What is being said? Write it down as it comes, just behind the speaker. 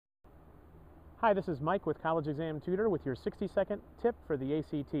Hi, this is Mike with College Exam Tutor with your 60-second tip for the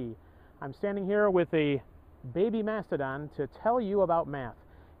ACT. I'm standing here with a baby mastodon to tell you about math,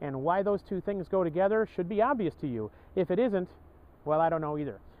 and why those two things go together should be obvious to you. If it isn't, well, I don't know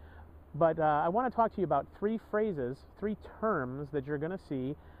either. But I want to talk to you about three phrases, three terms that you're going to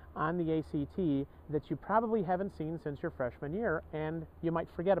see on the ACT that you probably haven't seen since your freshman year, and you might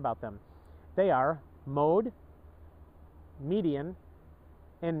forget about them. They are mode, median,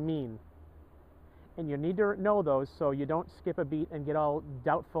 and mean. And you need to know those so you don't skip a beat and get all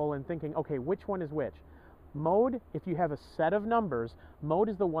doubtful and thinking, okay, which one is which? Mode, if you have a set of numbers, mode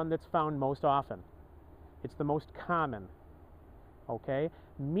is the one that's found most often. It's the most common. Okay?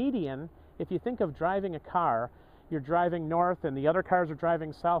 Median, if you think of driving a car, you're driving north and the other cars are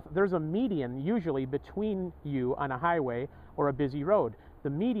driving south, there's a median usually between you on a highway or a busy road. The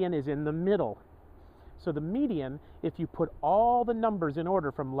median is in the middle. So the median, if you put all the numbers in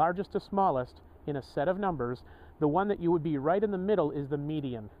order from largest to smallest in a set of numbers, the one that you would be right in the middle is the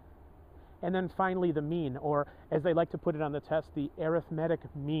median. And then finally the mean, or as they like to put it on the test, the arithmetic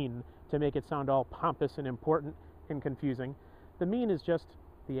mean, to make it sound all pompous and important and confusing. The mean is just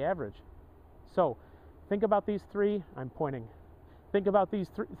the average. So think about these three. I'm pointing. Think about these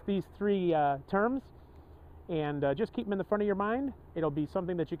three terms, and just keep them in the front of your mind. It'll be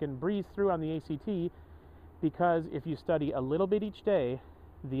something that you can breeze through on the ACT, because if you study a little bit each day,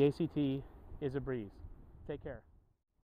 the ACT is a breeze. Take care.